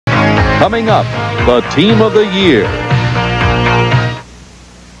Coming up, the Team of the Year.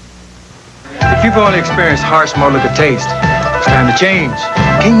 If you've only experienced harsh malt liquor taste, it's time to change.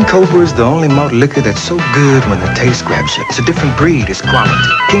 King Cobra is the only malt liquor that's so good when the taste grabs you. It's a different breed, it's quality.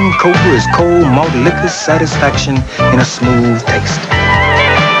 King Cobra is cold malt liquor satisfaction in a smooth taste.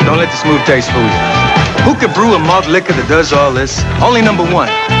 Don't let the smooth taste fool you. Who could brew a malt liquor that does all this? Only number one,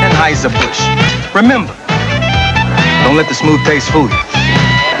 Anheuser-Busch. Remember, don't let the smooth taste fool you.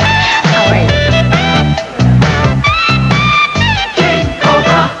 All right.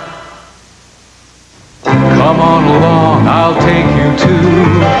 Come on along, I'll take you to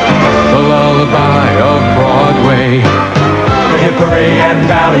the lullaby of Broadway. The hickory and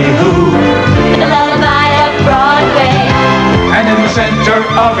ballyhoo. The lullaby of Broadway. And in the center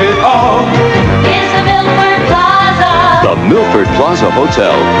of it all Is the Milford Plaza. The Milford Plaza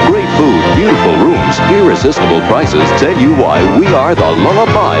Hotel. Great food, beautiful rooms, irresistible prices tell you why we are the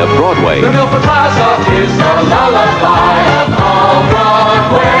lullaby of Broadway. The Milford Plaza is the lullaby of all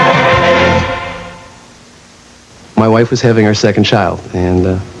Broadway. My wife was having our second child,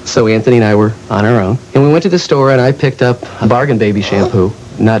 and so Anthony and I were on our own. And we went to the store, and I picked up a Bargain Baby shampoo,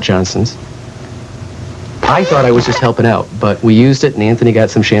 not Johnson's. I thought I was just helping out, but we used it, and Anthony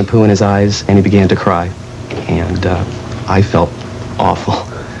got some shampoo in his eyes, and he began to cry. And I felt awful.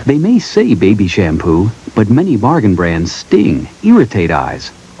 They may say baby shampoo, but many bargain brands sting, irritate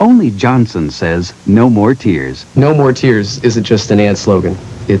eyes. Only Johnson says, no more tears. No more tears isn't just an ad slogan.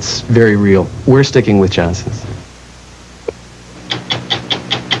 It's very real. We're sticking with Johnson's.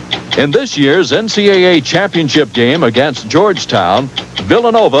 In this year's NCAA championship game against Georgetown,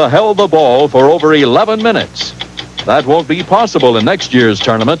 Villanova held the ball for over 11 minutes. That won't be possible in next year's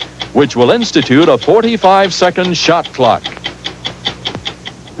tournament, which will institute a 45-second shot clock.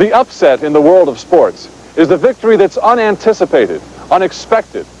 The upset in the world of sports is the victory that's unanticipated,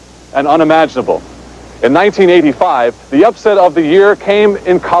 unexpected, and unimaginable. In 1985, the upset of the year came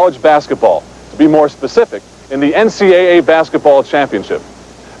in college basketball. To be more specific, in the NCAA basketball championship.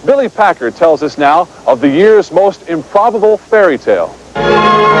 Billy Packard tells us now of the year's most improbable fairy tale.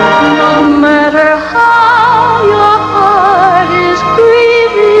 No matter how your heart is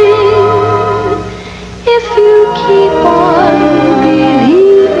grieving, if you keep on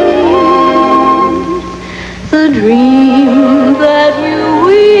believing, the dream that you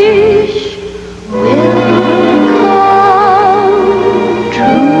wish will come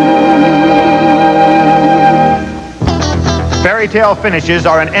true. Fairy tale finishes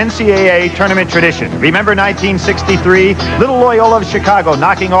are an NCAA tournament tradition. Remember 1963? Little Loyola of Chicago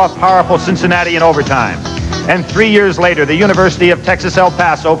knocking off powerful Cincinnati in overtime. And 3 years later, the University of Texas El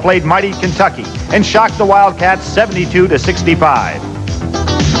Paso played mighty Kentucky and shocked the Wildcats 72-65.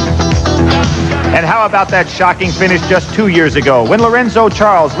 And how about that shocking finish just 2 years ago when Lorenzo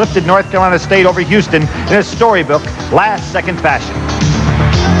Charles lifted North Carolina State over Houston in a storybook last-second fashion?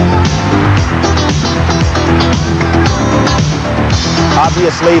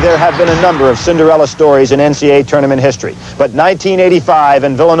 Obviously, there have been a number of Cinderella stories in NCAA tournament history, but 1985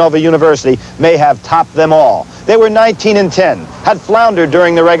 and Villanova University may have topped them all. They were 19-10, had floundered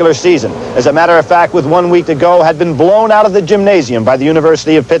during the regular season. As a matter of fact, with 1 week to go, had been blown out of the gymnasium by the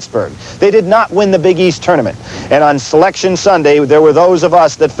University of Pittsburgh. They did not win the Big East tournament, and on Selection Sunday, there were those of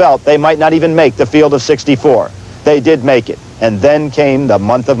us that felt they might not even make the field of 64. They did make it, and then came the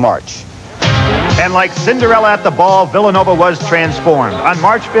month of March. And like Cinderella at the ball, Villanova was transformed. On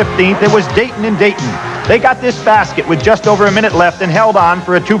March 15th, it was Dayton and Dayton. They got this basket with just over a minute left and held on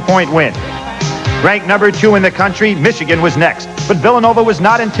for a 2-point win. Ranked number 2 in the country, Michigan was next. But Villanova was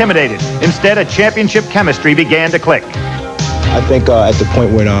not intimidated. Instead, a championship chemistry began to click. I think at the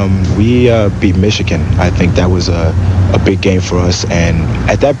point when we beat Michigan, I think that was a big game for us. And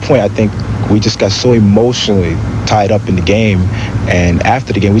at that point, I think we just got so emotionally tied up in the game. And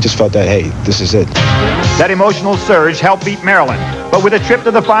after the game, we just felt that, hey, this is it. That emotional surge helped beat Maryland. But with a trip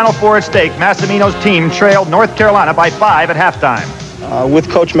to the Final Four at stake, Massimino's team trailed North Carolina by 5 at halftime. With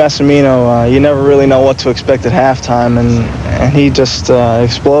Coach Massimino, you never really know what to expect at halftime, and he just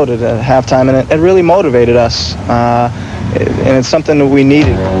exploded at halftime, and it really motivated us, and it's something that we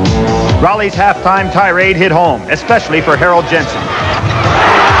needed. Raleigh's halftime tirade hit home, especially for Harold Jensen.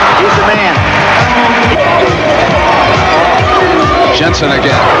 He's the man. Jensen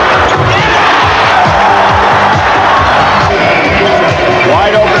again.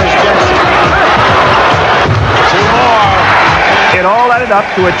 Wide open is Jensen. 2 more. It all added up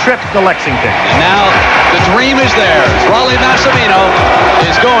to a trip to Lexington. And now the dream is theirs. Raleigh Massimino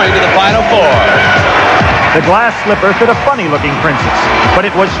is going to the Final Four. The glass slipper fit a funny-looking princess, but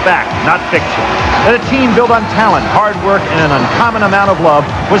it was fact, not fiction. That a team built on talent, hard work, and an uncommon amount of love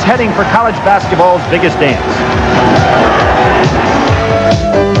was heading for college basketball's biggest dance.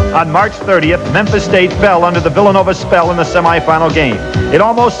 On March 30th, Memphis State fell under the Villanova spell in the semifinal game. It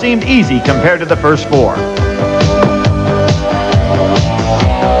almost seemed easy compared to the first four.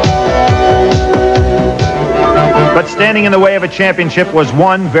 But standing in the way of a championship was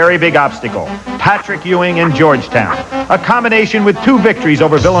one very big obstacle: Patrick Ewing in Georgetown, a combination with 2 victories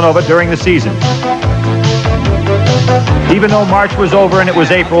over Villanova during the season. Even though March was over and it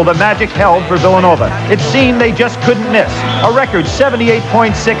was April, the magic held for Villanova. It seemed they just couldn't miss. A record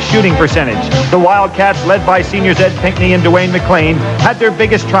 78.6 shooting percentage. The Wildcats, led by seniors Ed Pinckney and Dwayne McClain, had their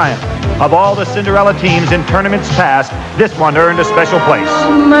biggest triumph. Of all the Cinderella teams in tournaments past, this one earned a special place.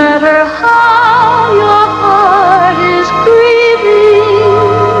 No matter how your heart is grieving,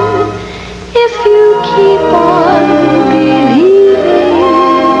 if you keep on believing,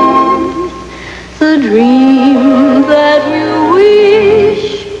 the dream that you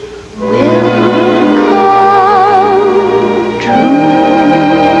wish will come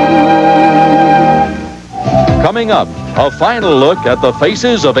true. Coming up, a final look at the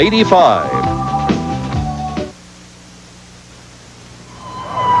faces of '85.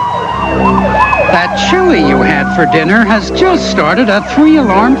 That chili you had for dinner has just started a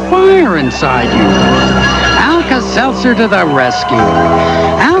 3-alarm fire inside you. Alka-Seltzer to the rescue.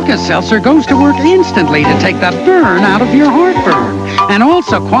 Alka-Seltzer goes to work instantly to take the burn out of your heartburn and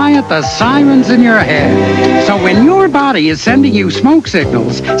also quiet the sirens in your head. So when your body is sending you smoke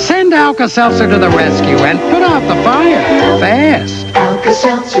signals, send Alka-Seltzer to the rescue and put out the fire fast.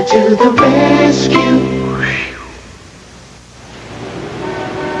 Alka-Seltzer to the rescue.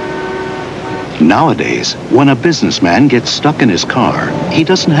 Nowadays, when a businessman gets stuck in his car, he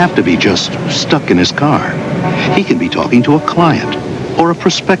doesn't have to be just stuck in his car. He can be talking to a client or a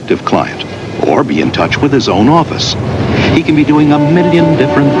prospective client or be in touch with his own office. He can be doing a million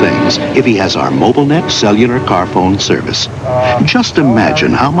different things if he has our MobileNet cellular car phone service. Just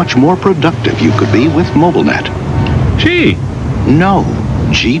imagine how much more productive you could be with MobileNet. G. No,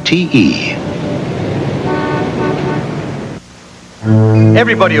 GTE.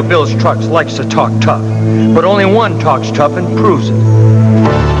 Everybody who builds trucks likes to talk tough, but only one talks tough and proves it.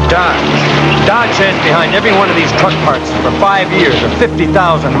 Dodge. Dodge stands behind every one of these truck parts for 5 years or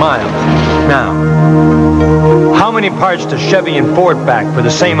 50,000 miles. Now, how many parts does Chevy and Ford back for the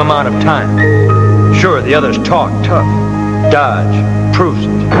same amount of time? Sure, the others talk tough. Dodge proves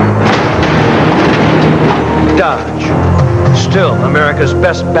it. Dodge. Still America's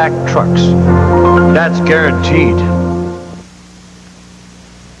best backed trucks. That's guaranteed.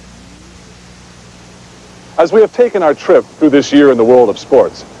 As we have taken our trip through this year in the world of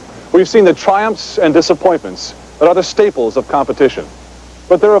sports, we've seen the triumphs and disappointments that are the staples of competition.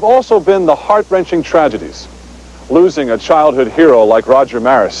 But there have also been the heart-wrenching tragedies. Losing a childhood hero like Roger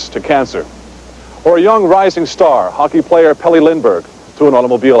Maris to cancer, or a young rising star, hockey player Pelle Lindbergh, to an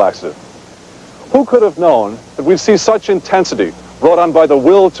automobile accident. Who could have known that we'd see such intensity brought on by the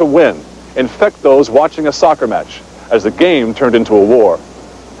will to win infect those watching a soccer match as the game turned into a war?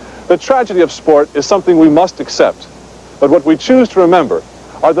 The tragedy of sport is something we must accept, but what we choose to remember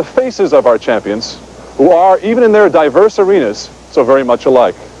are the faces of our champions who are, even in their diverse arenas, so very much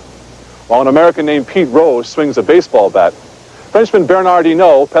alike. While an American named Pete Rose swings a baseball bat, Frenchman Bernard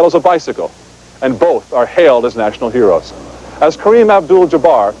Hinault pedals a bicycle, and both are hailed as national heroes. As Kareem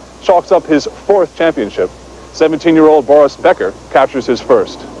Abdul-Jabbar chalks up his 4th championship, 17-year-old Boris Becker captures his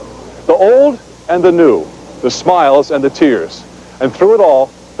first. The old and the new, the smiles and the tears, and through it all,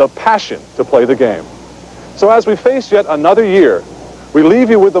 the passion to play the game. So as we face yet another year, we leave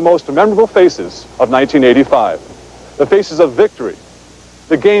you with the most memorable faces of 1985. The faces of victory,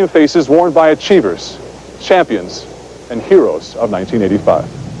 the game faces worn by achievers, champions, and heroes of 1985.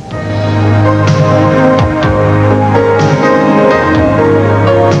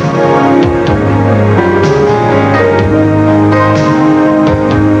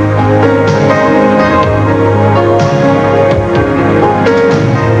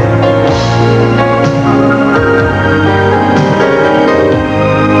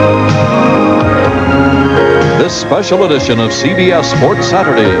 This special edition of CBS Sports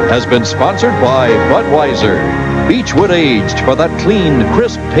Saturday has been sponsored by Budweiser. Beechwood aged for that clean,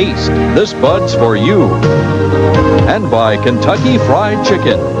 crisp taste. This Bud's for you. And by Kentucky Fried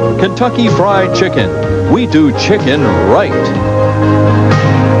Chicken. Kentucky Fried Chicken. We do chicken right.